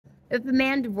If a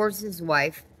man divorces his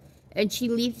wife and she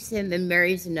leaves him and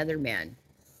marries another man,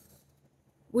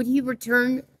 would he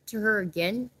return to her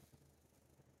again?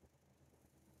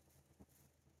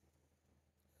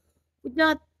 Would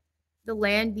not the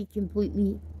land be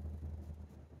completely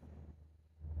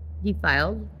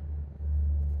defiled?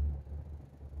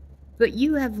 But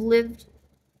you have lived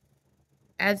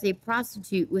as a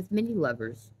prostitute with many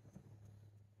lovers.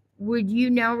 Would you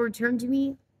now return to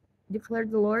me?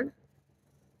 Declared the Lord.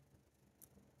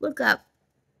 Look up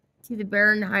to the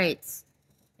barren heights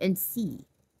and see.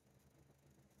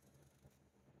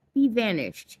 Be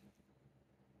vanished.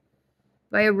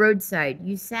 By a roadside,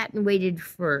 you sat and waited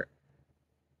for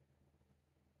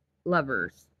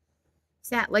lovers,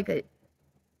 sat like a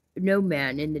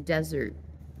nomad in the desert.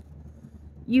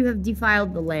 You have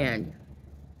defiled the land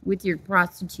with your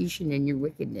prostitution and your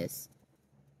wickedness.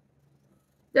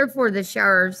 Therefore, the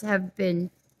showers have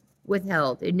been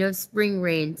withheld, and no spring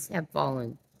rains have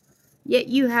fallen. Yet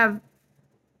you have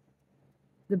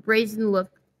the brazen look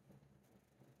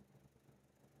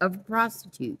of a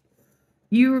prostitute.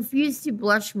 You refuse to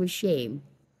blush with shame.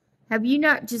 Have you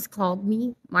not just called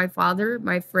me, my father,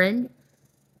 my friend,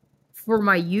 for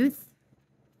my youth?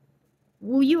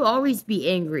 Will you always be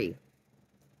angry?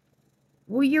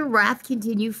 Will your wrath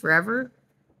continue forever?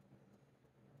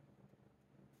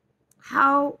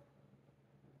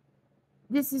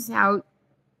 This is how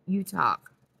you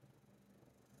talk,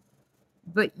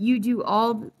 but you do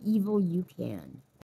all the evil you can.